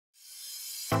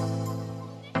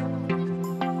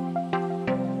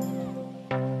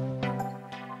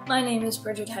My name is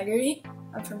Bridget Haggerty.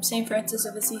 I'm from St. Francis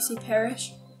of Assisi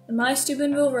Parish, and my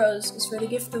Steubenville rose is for the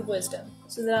gift of wisdom,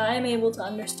 so that I am able to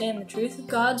understand the truth of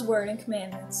God's word and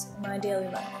commandments in my daily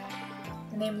life.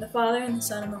 In the name of the Father, and the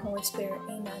Son, and the Holy Spirit.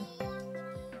 Amen.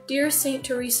 Dear St.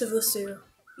 Therese of Lisieux,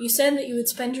 you said that you would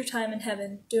spend your time in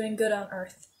heaven doing good on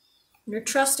earth. Your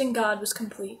trust in God was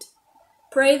complete.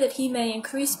 Pray that he may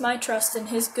increase my trust in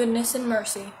his goodness and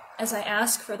mercy as I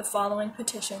ask for the following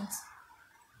petitions.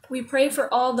 We pray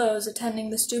for all those attending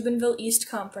the Steubenville East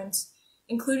Conference,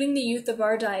 including the youth of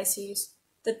our diocese,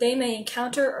 that they may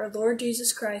encounter our Lord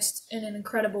Jesus Christ in an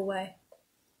incredible way.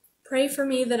 Pray for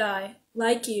me that I,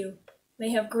 like you,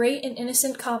 may have great and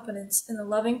innocent confidence in the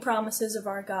loving promises of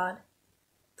our God.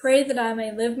 Pray that I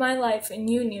may live my life in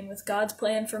union with God's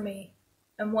plan for me,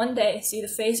 and one day see the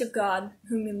face of God,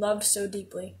 whom you loved so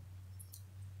deeply.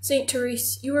 Saint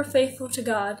Therese, you were faithful to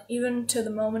God even to the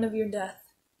moment of your death.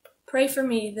 Pray for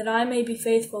me that I may be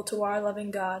faithful to our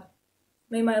loving God.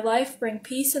 May my life bring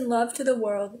peace and love to the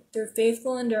world through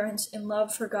faithful endurance in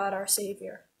love for God our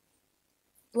Savior.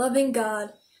 Loving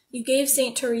God, you gave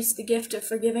Saint Therese the gift of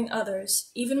forgiving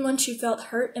others, even when she felt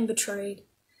hurt and betrayed.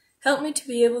 Help me to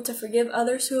be able to forgive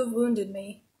others who have wounded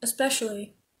me,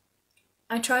 especially.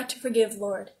 I try to forgive,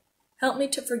 Lord. Help me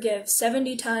to forgive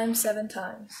 70 times 7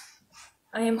 times.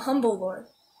 I am humble, Lord.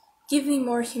 Give me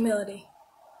more humility.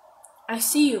 I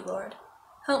see you, Lord.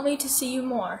 Help me to see you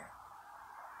more.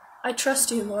 I trust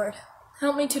you, Lord.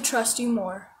 Help me to trust you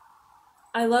more.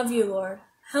 I love you, Lord.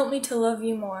 Help me to love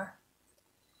you more.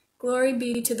 Glory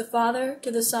be to the Father, to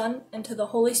the Son, and to the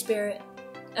Holy Spirit,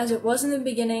 as it was in the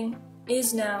beginning,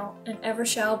 is now, and ever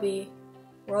shall be,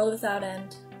 world without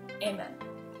end. Amen.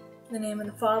 In the name of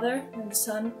the Father, and the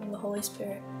Son, and the Holy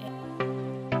Spirit. Amen.